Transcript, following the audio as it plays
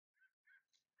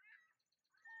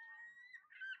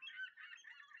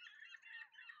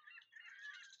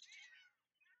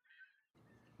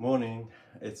Morning.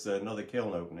 It's another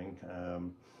kiln opening.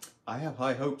 I have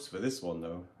high hopes for this one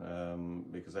though,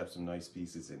 because I have some nice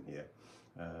pieces in here.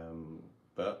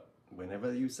 But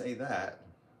whenever you say that,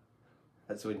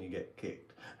 that's when you get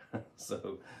kicked.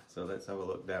 So let's have a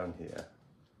look down here.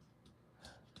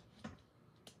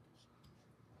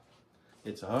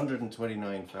 It's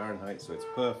 129 Fahrenheit, so it's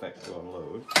perfect to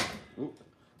unload. Oop.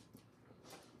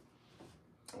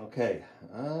 Okay,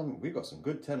 we've got some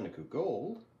good Temnico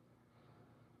gold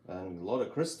and a lot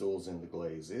of crystals in the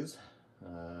glazes,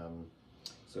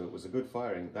 so it was a good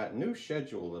firing. That new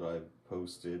schedule that I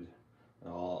posted,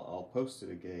 I'll post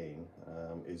it again,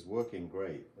 is working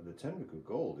great. The Temnico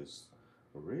gold is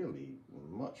really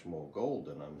much more gold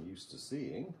than I'm used to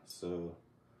seeing, so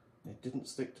it didn't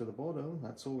stick to the bottom.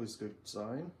 That's always a good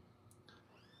sign.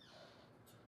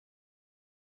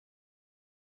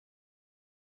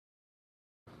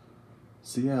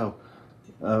 See how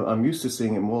I'm used to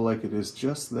seeing it more like it is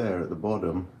just there at the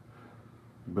bottom,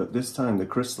 but this time the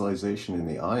crystallization in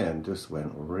the iron just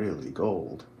went really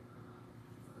gold.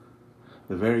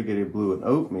 The variegated blue and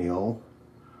oatmeal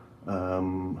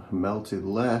melted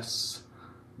less.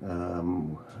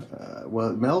 Well,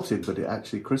 it melted, but it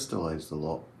actually crystallized a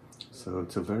lot. So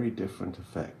it's a very different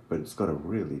effect, but it's got a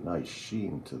really nice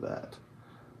sheen to that.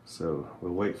 So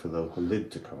we'll wait for the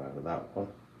lid to come out of that one.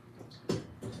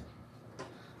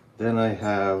 Then I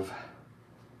have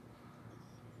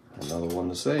another one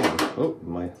the same. Oh,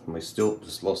 my stilt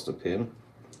just lost a pin.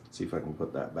 Let's see if I can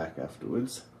put that back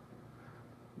afterwards.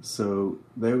 So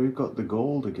there we've got the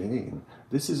gold again.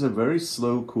 This is a very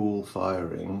slow, cool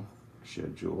firing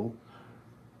schedule,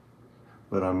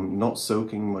 but I'm not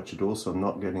soaking much at all, so I'm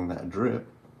not getting that drip.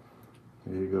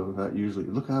 There you go. That usually,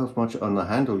 look how much on the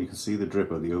handle you can see the drip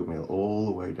of the oatmeal all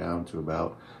the way down to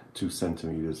about 2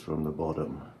 centimeters from the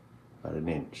bottom. About an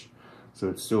inch. So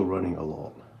it's still running a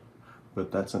lot,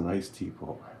 but that's a nice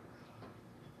teapot.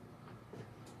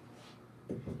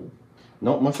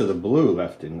 Not much of the blue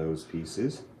left in those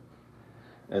pieces.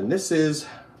 And this is,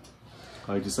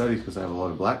 I decided because I have a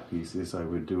lot of black pieces, I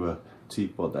would do a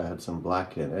teapot that had some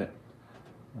black in it.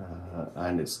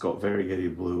 And it's got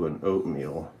variegated blue and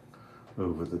oatmeal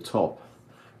over the top,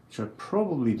 which I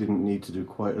probably didn't need to do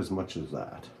quite as much as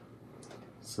that.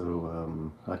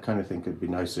 So I kind of think it'd be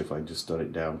nice if I just done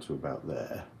it down to about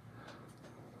there.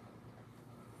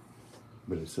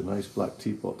 But it's a nice black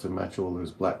teapot to match all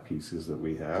those black pieces that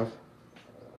we have.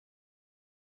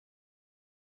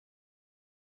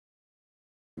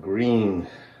 Green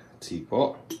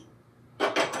teapot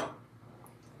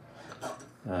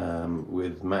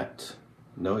with matte,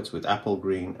 no, it's with apple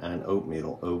green and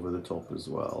oatmeal over the top as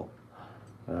well.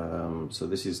 So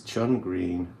this is chun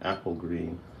green, apple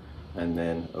green, and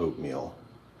then oatmeal.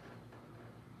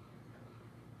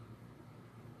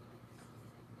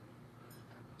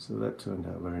 So that turned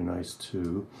out very nice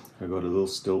too. I got a little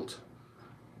stilt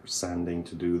sanding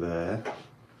to do there.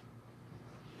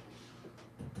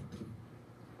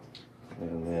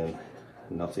 And then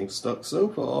nothing stuck so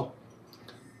far.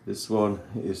 This one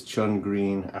is chun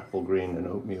green, apple green, and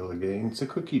oatmeal again. It's a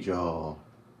cookie jar.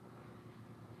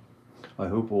 I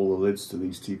hope all the lids to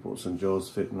these teapots and jars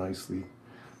fit nicely.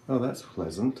 Oh, that's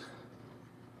pleasant.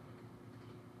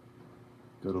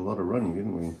 Got a lot of running,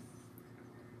 didn't we?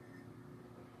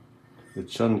 The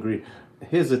chun green.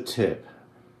 Here's a tip.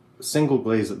 Single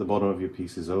glaze at the bottom of your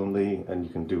pieces only, and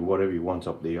you can do whatever you want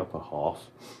up the upper half.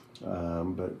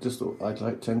 But just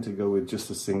tend to go with just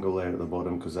a single layer at the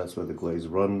bottom because that's where the glaze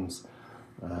runs.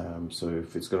 So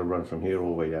if it's going to run from here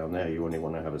all the way down there, you only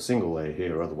want to have a single layer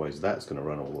here, otherwise that's going to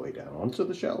run all the way down onto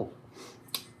the shelf.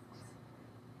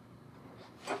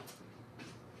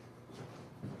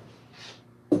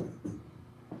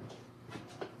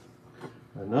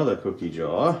 Another cookie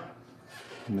jar,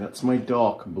 and that's my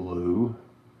dark blue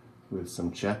with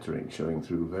some chattering showing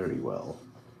through very well.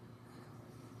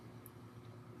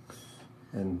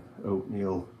 And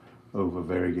oatmeal over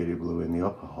variegated blue in the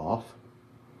upper half.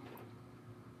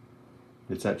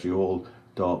 It's actually all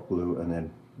dark blue, and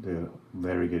then the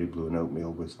variegated blue and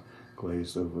oatmeal was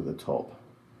glazed over the top.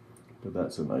 But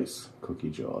that's a nice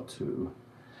cookie jar too.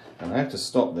 And I have to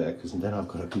stop there because then I've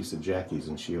got a piece of Jackie's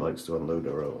and she likes to unload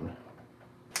her own.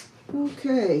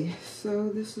 Okay, so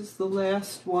this is the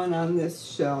last one on this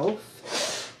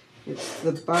shelf. It's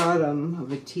the bottom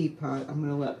of a teapot. I'm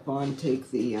going to let Vaughn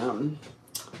take the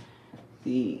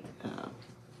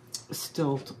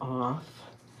stilt off.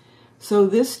 So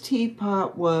this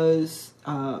teapot was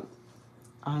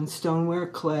on stoneware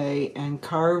clay and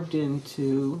carved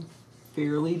into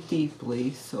fairly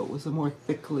deeply, so it was a more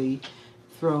thickly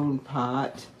thrown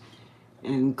pot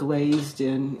and glazed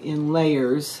in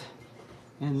layers.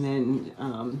 and then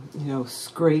you know,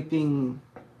 scraping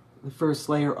the first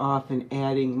layer off and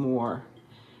adding more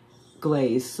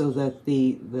glaze so that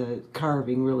the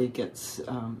carving really gets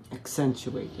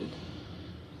accentuated.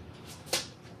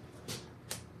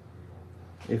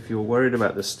 If you're worried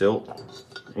about the stilt,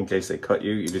 in case they cut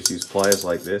you, you just use pliers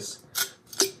like this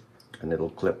and it'll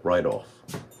clip right off.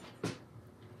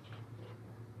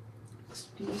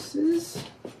 Pieces.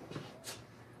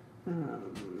 What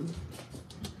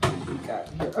we got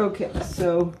here? Okay,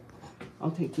 so I'll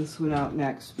take this one out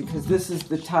next because this is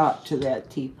the top to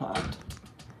that teapot.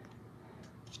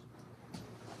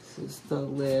 This is the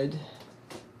lid.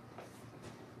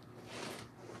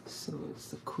 So it's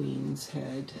the queen's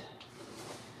head.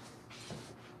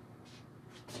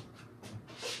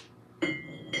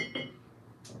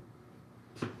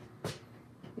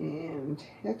 And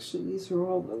actually these are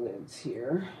all the lids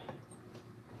here.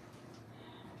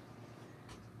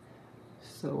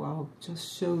 So I'll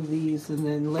just show these and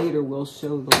then later we'll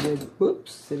show the lid,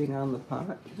 whoops, sitting on the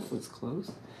pot. That was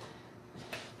close.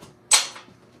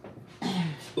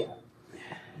 Yeah.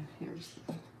 Here's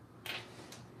the...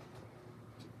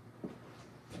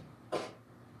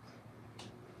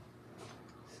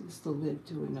 This is the lid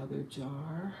to another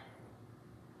jar.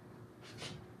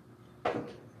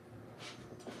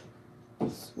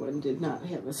 This one did not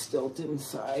have a stilt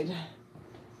inside.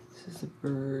 This is a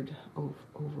bird over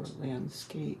a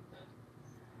landscape.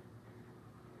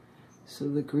 So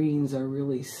the greens are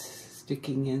really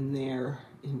sticking in there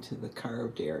into the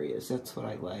carved areas. That's what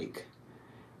I like.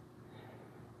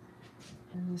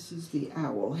 And this is the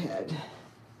owl head.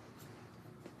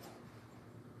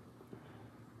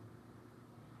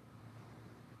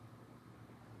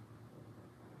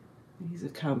 He's a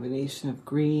combination of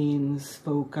greens,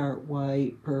 folk art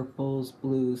white, purples,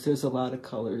 blues. There's a lot of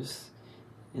colors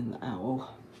in the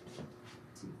owl.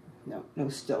 No, no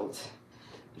stilt.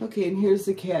 Okay, and here's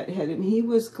the cat head, and he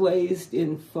was glazed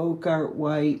in folk art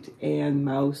white and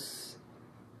mouse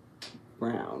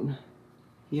brown.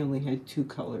 He only had 2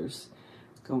 colors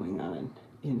going on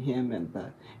in him, and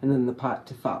then the pot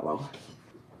to follow.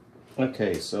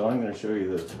 Okay, so I'm going to show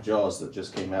you the jars that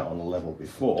just came out on the level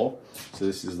before. So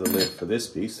this is the lid for this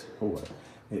piece. Oh,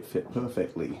 it fit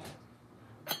perfectly.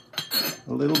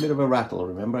 A little bit of a rattle.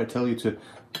 Remember, I tell you to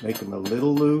make them a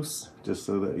little loose, just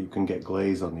so that you can get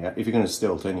glaze on the, if you're going to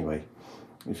stilt anyway.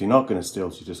 If you're not going to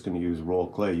stilt, you're just going to use raw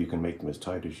clay, you can make them as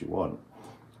tight as you want.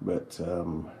 But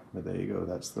there you go,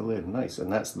 that's the lid. Nice. And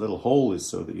that's the little hole is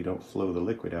so that you don't flow the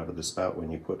liquid out of the spout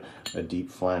when you put a deep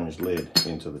flanged lid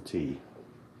into the tea.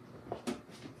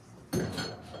 I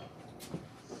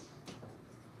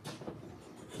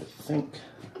think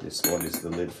this one is the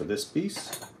lid for this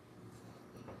piece.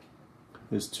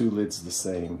 There's 2 lids the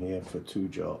same here for 2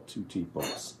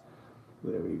 teapots.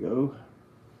 There we go.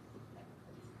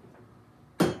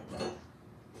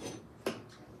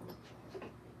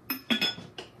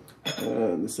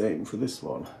 And the same for this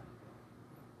one.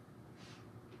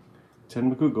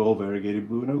 Tenbaku gold, variegated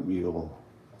blue and oatmeal.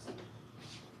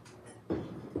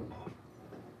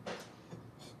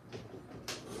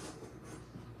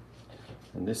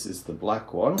 And this is the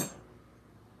black one.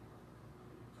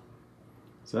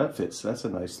 So that fits, that's a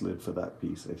nice lid for that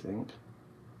piece, I think.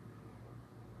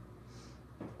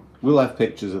 We'll have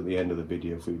pictures at the end of the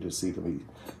video for you to see them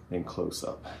in close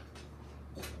up.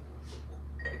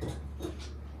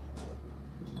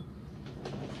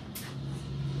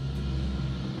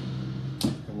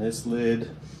 And this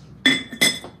lid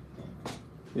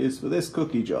is for this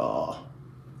cookie jar.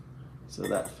 So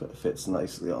that fits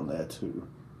nicely on there too.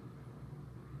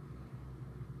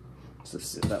 So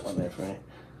sit that one there for me.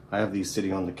 I have these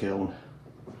sitting on the kiln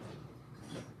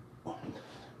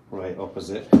right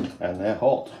opposite, and they're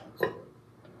hot.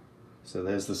 So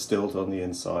there's the stilt on the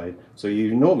inside. So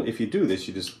you normally, if you do this,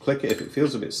 you just click it. If it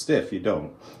feels a bit stiff, you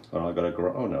don't. Oh, I got to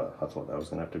grind. Oh no, I thought I was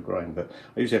going to have to grind, but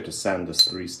I usually have to sand the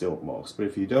 3 stilt marks. But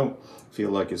if you don't feel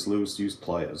like it's loose, use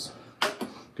pliers,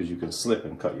 because you can slip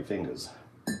and cut your fingers.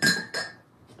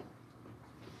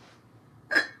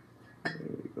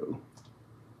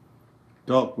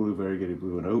 Dark blue, variegated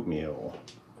blue, and oatmeal.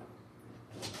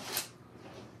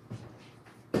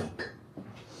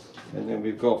 And then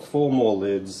we've got 4 more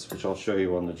lids, which I'll show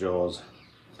you on the jars.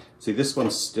 See, this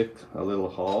one's stick a little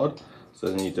hard, so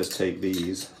then you just take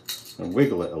these and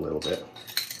wiggle it a little bit,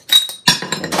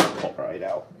 and it'll pop right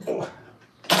out.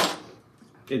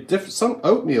 Some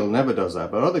oatmeal never does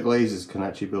that, but other glazes can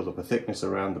actually build up a thickness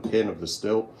around the pin of the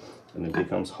stilt, and it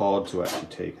becomes hard to actually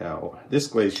take out. This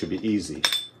glaze should be easy.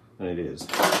 And it is,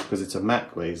 because it's a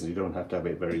matte glaze and you don't have to have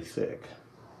it very thick.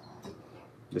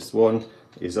 This one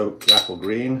is apple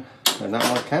green, and that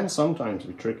one can sometimes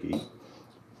be tricky,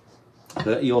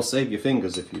 But you'll save your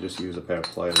fingers if you just use a pair of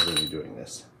pliers when you're doing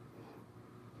this.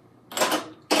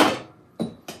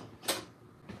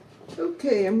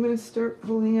 Okay, I'm going to start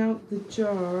pulling out the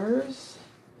jars.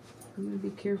 I'm going to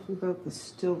be careful about the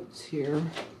stilts here.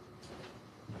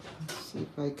 Let's see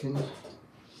if I can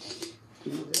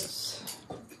do this.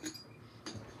 Here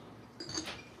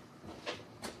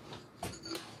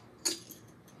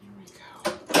we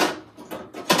go.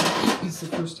 It's the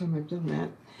first time I've done that.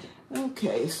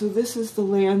 Okay, so this is the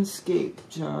landscape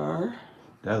jar.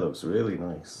 That looks really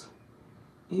nice.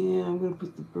 And I'm going to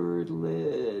put the bird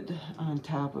lid on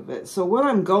top of it. So what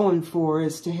I'm going for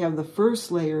is to have the first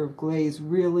layer of glaze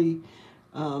really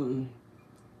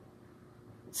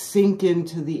sink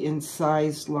into the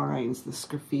incised lines, the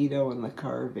sgraffito and the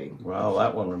carving. Wow,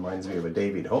 that one reminds me of a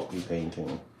David Hockney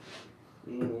painting.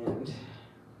 And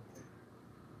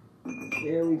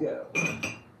there we go.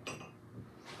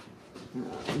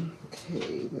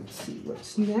 Okay, let's see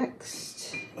what's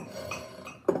next.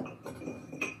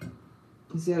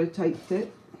 Is that a tight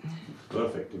fit?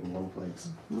 Perfect in one place.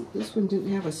 Oh, this one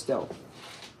didn't have a stilt.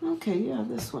 Okay, yeah,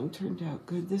 this one turned out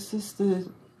good. This is the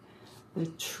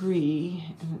tree,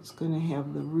 and it's going to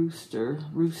have the rooster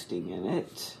roosting in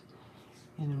it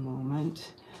in a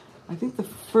moment. I think the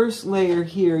first layer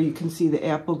here, you can see the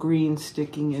apple green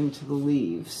sticking into the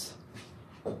leaves.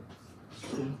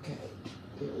 Okay,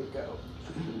 there we go.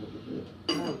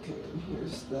 Okay, and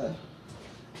here's the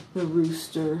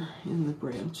rooster in the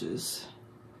branches.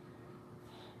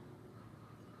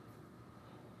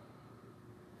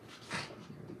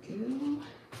 There we go.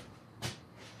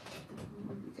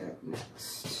 What do we got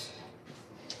next?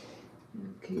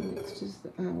 Okay, next is the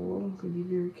owl. I'm going to be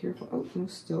very careful. Oh, no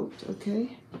stilt.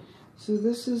 Okay. So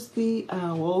this is the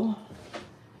owl.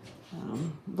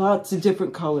 Lots of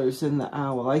different colors in the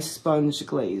owl. I sponge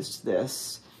glazed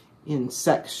this in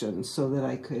sections so that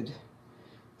I could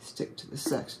stick to the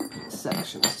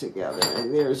sections together.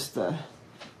 And there's the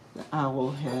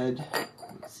owl head.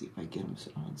 Let's see if I get him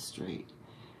on straight.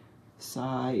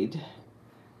 Side,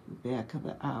 the back of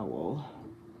the owl,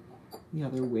 the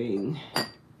other wing,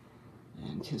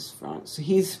 and his front. So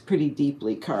he's pretty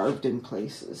deeply carved in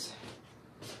places.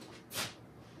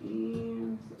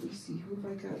 And let me see, who have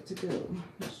I got to go?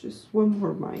 There's just one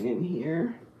more mine in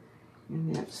here,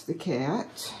 and that's the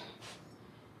cat.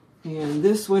 And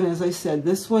this one, as I said,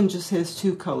 this one just has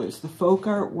two colors. The folk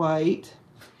art white,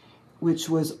 which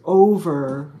was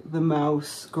over the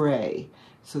mouse gray.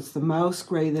 So it's the mouse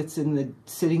gray that's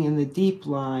sitting in the deep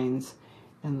lines,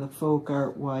 and the folk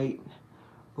art white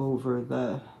over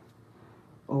the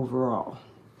overall.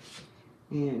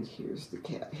 And here's the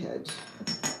cat head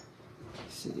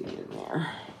sitting in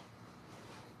there.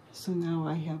 So now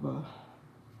I have a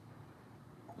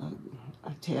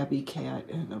tabby cat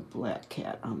and a black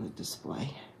cat on the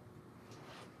display.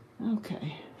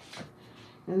 Okay,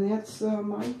 and that's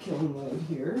my kiln lid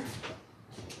here.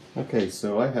 Okay,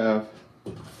 so I have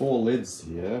 4 lids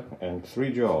here and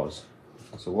 3 jars.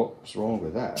 So what's wrong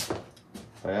with that?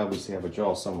 I obviously have a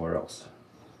jar somewhere else.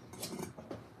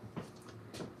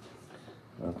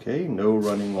 Okay, no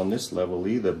running on this level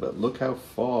either, but look how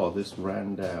far this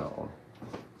ran down.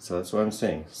 So that's what I'm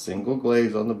saying. Single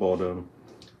glaze on the bottom.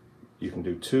 You can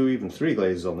do 2, even 3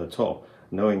 glazes on the top,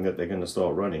 knowing that they're going to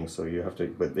start running. So you have to,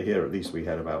 but here at least we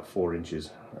had about 4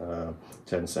 inches,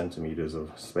 10 centimeters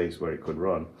of space where it could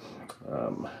run.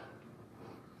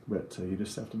 But you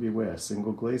just have to be aware,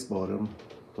 single glaze bottom,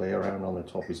 play around on the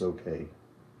top is okay.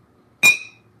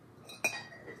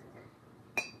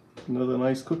 Another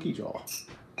nice cookie jar.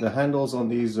 The handles on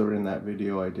these are in that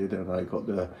video I did, and I got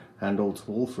the handle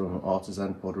tool from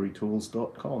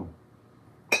artisanpotterytools.com.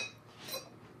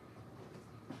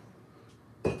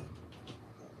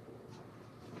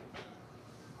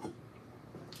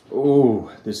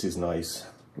 Oh, this is nice.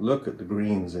 Look at the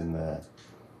greens in there.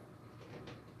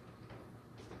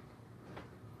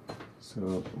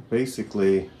 So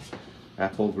basically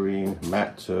apple green,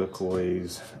 matte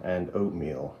turquoise and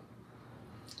oatmeal.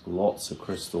 Lots of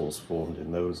crystals formed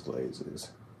in those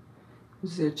glazes.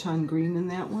 Is there chun green in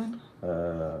that one?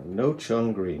 No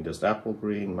chun green, just apple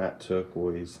green, matte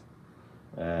turquoise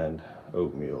and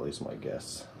oatmeal is my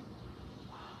guess.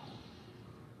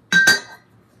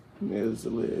 There's the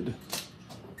lid.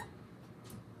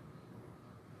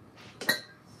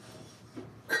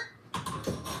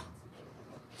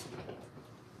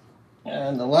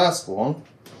 And the last one,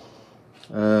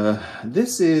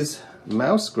 this is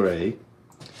mouse grey,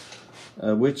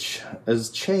 which has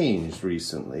changed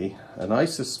recently, and I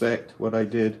suspect what I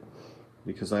did,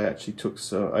 because I actually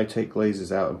I take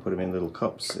glazes out and put them in little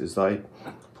cups, is I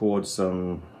poured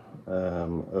some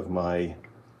of my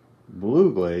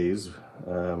blue glaze.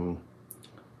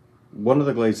 One of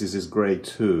the glazes is grey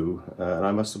too, and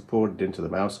I must have poured it into the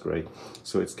mouse grey,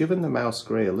 so it's given the mouse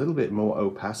grey a little bit more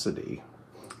opacity,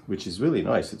 which is really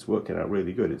nice. It's working out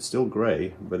really good. It's still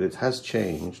grey, but it has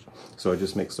changed, so I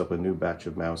just mixed up a new batch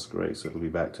of mouse grey, so it'll be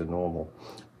back to normal.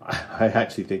 I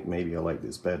actually think maybe I like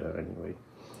this better anyway.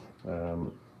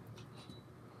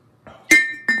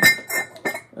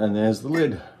 And there's the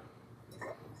lid.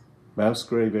 Mouse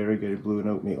grey, variegated blue, and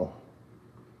oatmeal.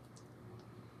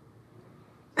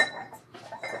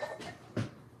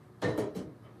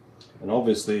 And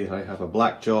obviously I have a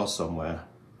black jar somewhere.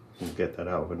 We'll get that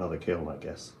out of another kiln, I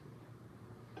guess.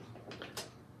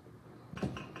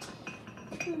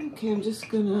 Okay, I'm just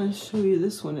gonna show you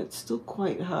this one. It's still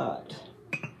quite hot.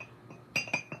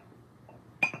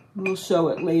 We'll show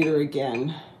it later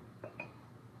again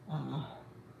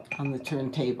on the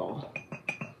turntable.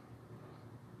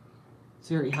 It's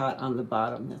very hot on the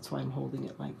bottom, that's why I'm holding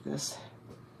it like this.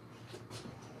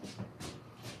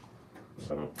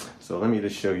 So let me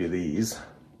just show you these,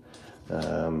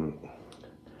 and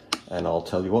I'll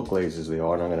tell you what glazes they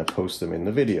are, and I'm going to post them in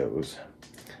the videos.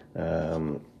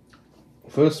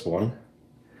 First one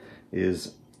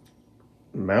is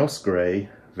mouse grey,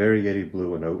 variegated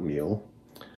blue, and oatmeal.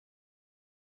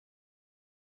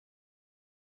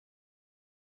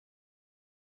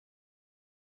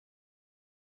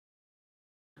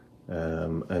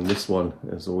 And this one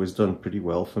has always done pretty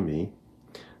well for me.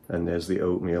 And there's the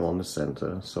oatmeal on the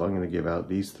center. So I'm going to give out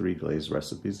these 3 glaze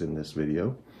recipes in this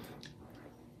video.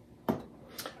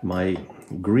 My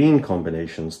green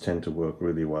combinations tend to work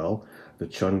really well. The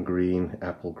chun green,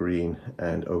 apple green,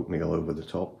 and oatmeal over the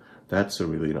top. That's a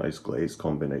really nice glaze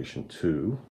combination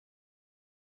too.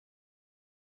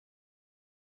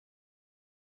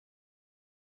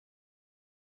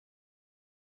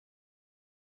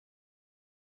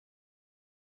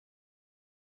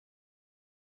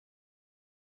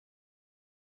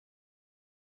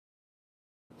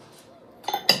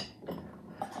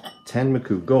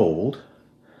 Tenmoku Gold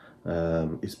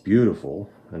is beautiful,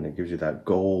 and it gives you that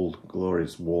gold,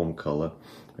 glorious, warm color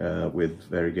with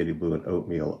variegated blue and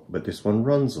oatmeal. But this one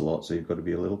runs a lot, so you've got to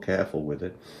be a little careful with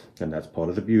it, and that's part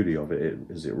of the beauty of it.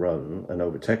 Is it runs, and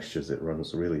over textures it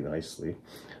runs really nicely.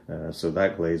 So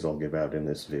that glaze I'll give out in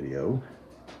this video.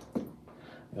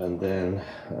 And then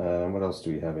what else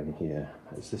do we have in here?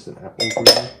 Is this an apple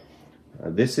green?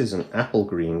 This is an apple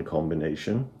green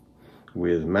combination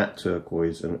with matte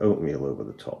turquoise and oatmeal over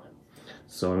the top.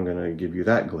 So I'm going to give you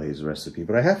that glaze recipe,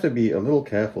 but I have to be a little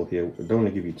careful here. I don't want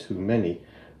to give you too many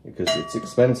because it's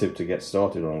expensive to get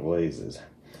started on glazes.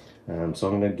 So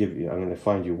I'm going to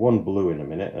find you one blue in a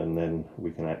minute, and then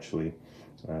we can actually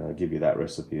give you that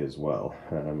recipe as well.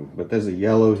 But there's a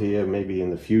yellow here, maybe in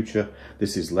the future.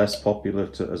 This is less popular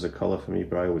as a color for me,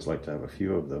 but I always like to have a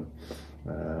few of them.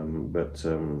 But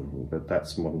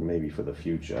that's one maybe for the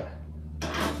future.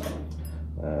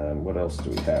 What else do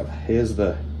we have? Here's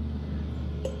the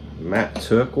matte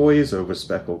turquoise over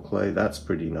speckled clay. That's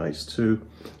pretty nice too.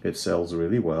 It sells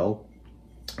really well.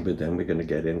 But then we're going to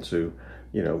get into,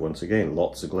 you know, once again,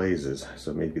 lots of glazes.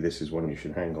 So maybe this is one you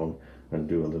should hang on and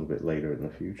do a little bit later in the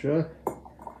future.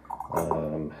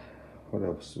 What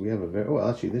else? We have well,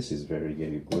 actually, this is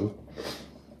variegated blue.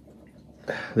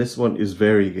 This one is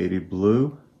variegated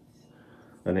blue,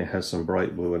 and it has some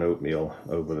bright blue and oatmeal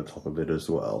over the top of it as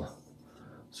well.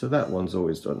 So that one's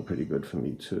always done pretty good for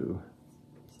me too.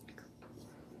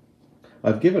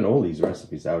 I've given all these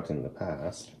recipes out in the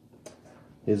past.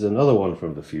 Here's another one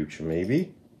from the future,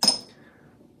 maybe.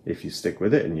 If you stick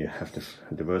with it and you have to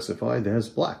diversify, there's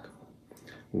black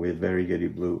with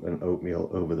variegated blue and oatmeal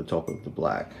over the top of the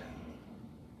black.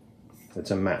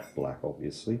 It's a matte black,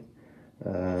 obviously.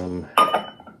 That's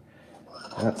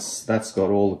got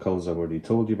all the colors I've already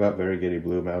told you about: variegated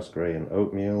blue, mouse gray, and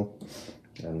oatmeal.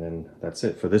 And then that's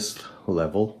it for this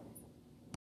level.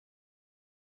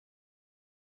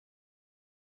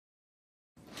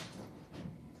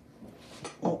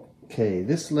 Okay,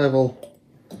 this level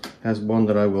has one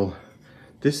that I will...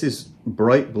 This is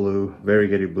bright blue,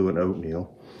 variegated blue, and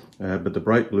oatmeal. But the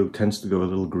bright blue tends to go a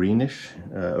little greenish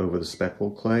over the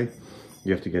speckled clay.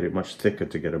 You have to get it much thicker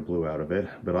to get a blue out of it.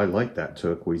 But I like that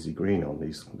turquoisey green on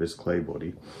this clay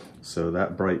body. So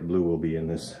that bright blue will be in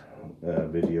this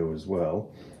video as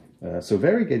well. So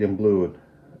variegated blue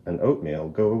and oatmeal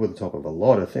go over the top of a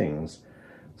lot of things.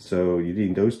 So you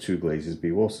need those 2 glazes, but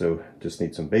you also just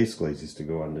need some base glazes to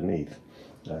go underneath.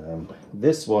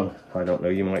 This one, I don't know,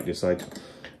 you might decide,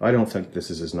 I don't think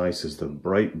this is as nice as the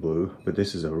bright blue, but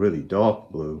this is a really dark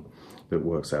blue that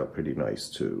works out pretty nice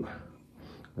too.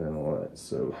 And all that,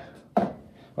 so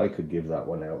I could give that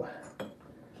one out.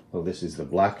 Oh, this is the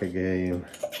black again.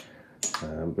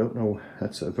 Don't know,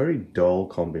 that's a very dull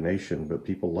combination, but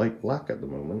people like black at the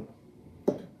moment.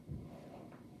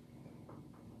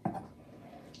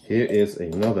 Here is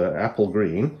another apple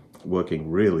green,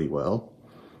 working really well,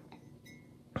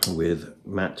 with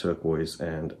matte turquoise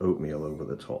and oatmeal over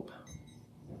the top.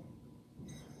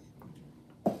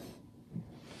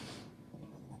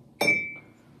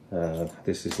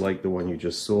 This is like the one you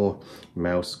just saw,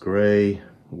 mouse grey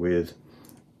with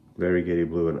variegated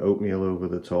blue and oatmeal over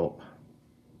the top.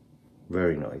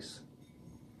 Very nice.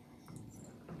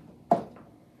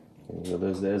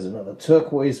 There's another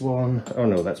turquoise one. Oh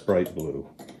no, that's bright blue.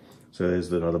 So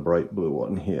there's another bright blue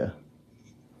one here.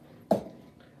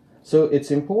 So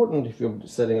it's important if you're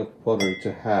setting up pottery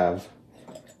to have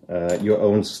your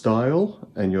own style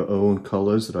and your own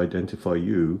colors that identify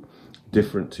you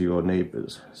different to your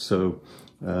neighbors. So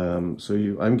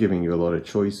I'm giving you a lot of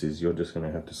choices. You're just going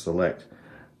to have to select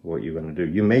what you're going to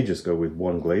do. You may just go with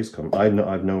one glaze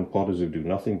I've known potters who do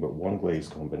nothing but one glaze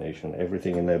combination.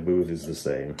 Everything in their booth is the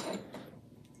same,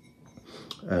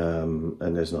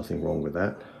 and there's nothing wrong with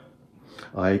that.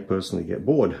 I personally get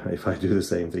bored if I do the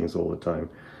same things all the time,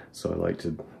 so I like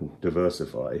to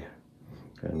diversify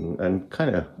and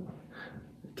kind of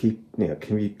keep, you know,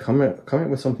 can we come in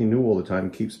with something new all the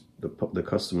time, keeps the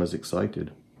customers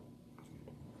excited.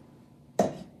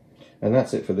 And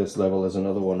that's it for this level. There's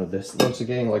another one of this. Once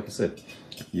again, like I said,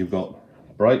 you've got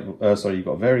you've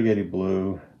got variegated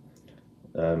blue,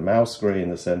 mouse grey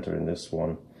in the center in this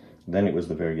one. Then it was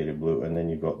the variegated blue, and then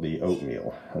you've got the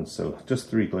oatmeal. And so just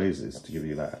 3 glazes to give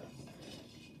you that.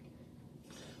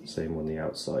 Same on the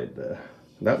outside there.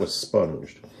 That was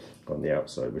sponged on the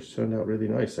outside, which turned out really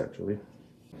nice actually.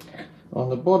 On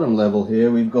the bottom level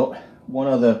here, we've got one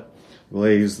other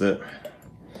glaze that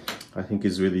I think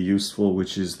is really useful,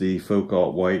 which is the folk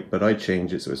art white, but I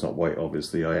change it so it's not white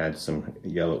obviously. I add some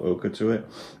yellow ochre to it,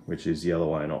 which is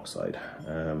yellow iron oxide,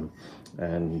 and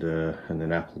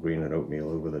then apple green and oatmeal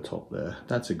over the top there.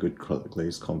 That's a good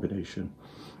glaze combination.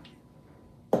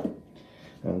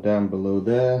 And down below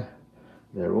there,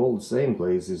 they're all the same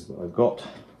glazes that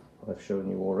I've shown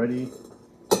you already.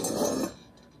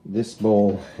 This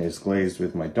bowl is glazed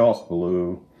with my dark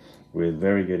blue, with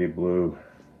variegated blue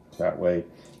that way,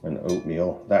 and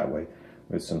oatmeal that way,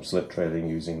 with some slip trailing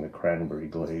using the cranberry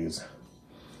glaze.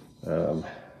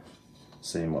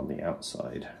 Same on the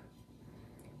outside.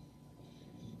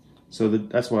 So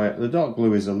that's why the dark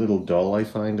blue is a little dull, I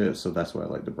find it, so that's why I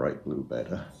like the bright blue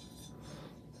better.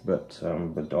 But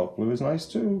dark blue is nice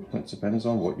too. It depends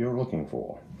on what you're looking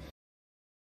for.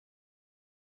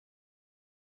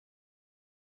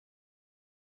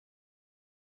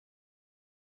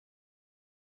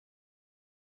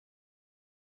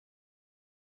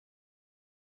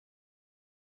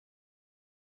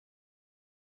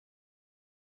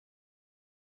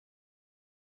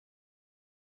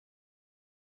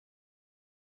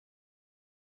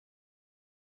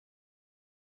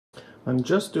 I'm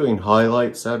just doing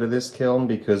highlights out of this kiln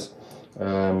because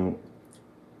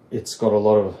it's got a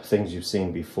lot of things you've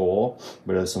seen before,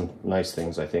 but there's some nice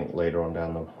things I think later on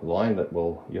down the line that,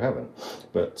 well, you haven't.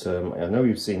 But I know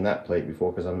you've seen that plate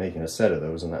before because I'm making a set of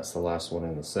those, and that's the last one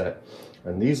in the set.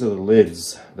 And these are the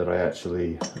lids that I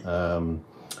actually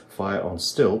fire on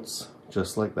stilts,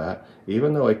 just like that.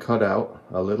 Even though I cut out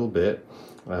a little bit,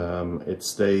 it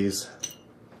stays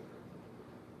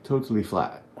totally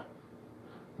flat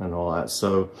and all that.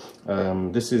 So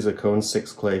this is a cone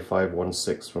 6 clay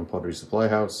 516 from Pottery Supply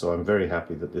House, so I'm very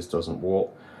happy that this doesn't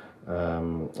warp.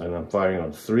 And I'm firing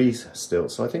on 3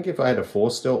 stilts, so I think if I had a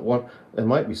 4 stilt one, there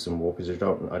might be some warpage.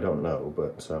 I don't know,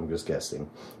 but I'm just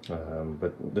guessing.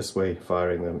 But this way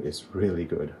firing them is really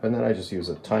good. And then I just use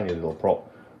a tiny little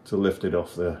prop to lift it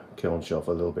off the kiln shelf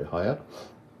a little bit higher.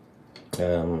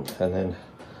 And then,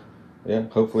 yeah,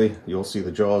 hopefully you'll see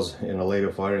the jaws in a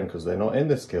later firing because they're not in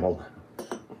this kiln.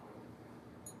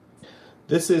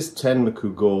 This is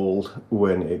Tenmoku gold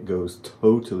when it goes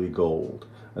totally gold,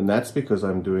 and that's because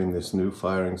I'm doing this new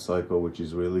firing cycle which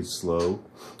is really slow.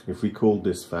 If we cooled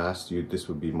this fast, this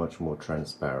would be much more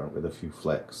transparent with a few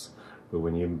flecks, but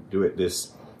when you do it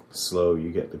this slow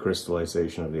you get the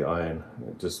crystallization of the iron,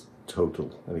 just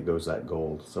total, and it goes that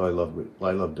gold. So I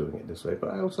love doing it this way,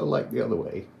 but I also like the other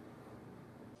way.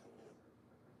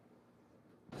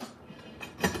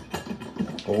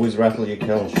 Always rattle your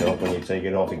kiln shelf when you take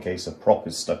it off in case a prop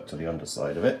is stuck to the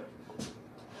underside of it.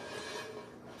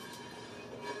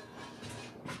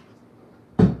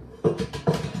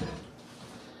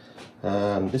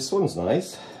 This one's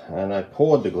nice, and I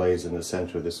poured the glaze in the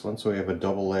center of this one, so we have a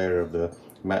double layer of the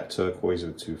matte turquoise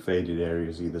with 2 faded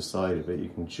areas either side of it. You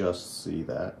can just see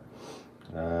that.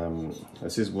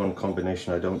 This is one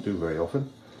combination I don't do very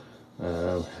often.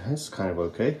 It's kind of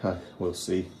okay. We'll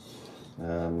see.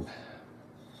 I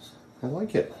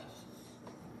like it.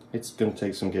 It's going to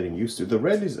take some getting used to. The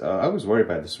red is, I was worried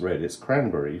about this red. It's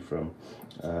cranberry from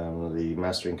the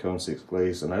Mastering Cone 6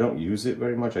 glaze, and I don't use it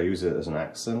very much. I use it as an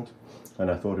accent,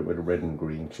 and I thought it would a red and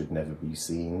green should never be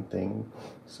seen thing,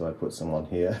 so I put some on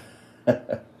here.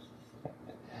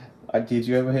 Did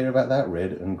you ever hear about that?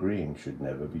 Red and green should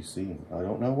never be seen. I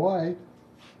don't know why.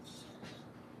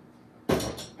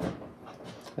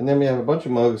 And then we have a bunch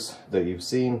of mugs that you've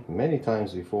seen many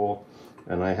times before,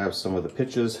 and I have some of the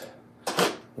pictures,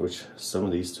 which some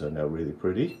of these turned out really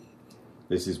pretty.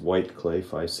 This is white clay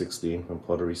 516 from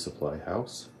Pottery Supply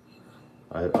House.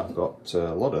 I've got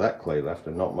a lot of that clay left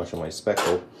and not much of my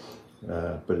speckle,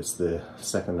 but it's the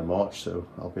 2nd of March, so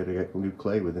I'll be able to get new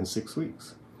clay within 6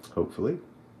 weeks, hopefully.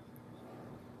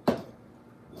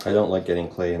 I don't like getting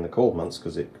clay in the cold months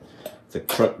because if the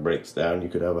truck breaks down, you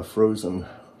could have a frozen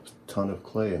ton of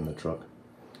clay in the truck.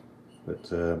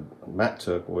 But matte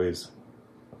turquoise,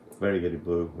 variegated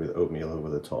blue with oatmeal over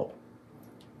the top.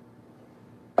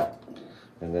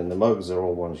 And then the mugs are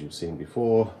all ones you've seen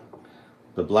before.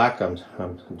 The black, I'm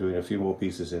doing a few more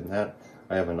pieces in that.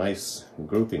 I have a nice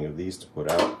grouping of these to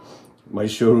put out. My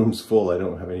showroom's full, I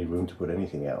don't have any room to put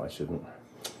anything out. I shouldn't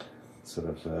sort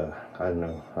of, I don't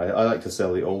know. I like to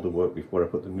sell the older work before I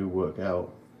put the new work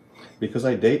out. Because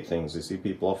I date things, you see,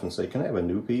 people often say, can I have a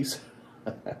new piece?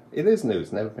 It is new,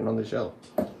 it's never been on the shelf.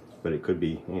 But it could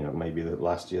be, you know, maybe the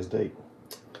last year's date.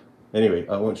 Anyway,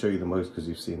 I won't show you the mugs because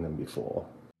you've seen them before.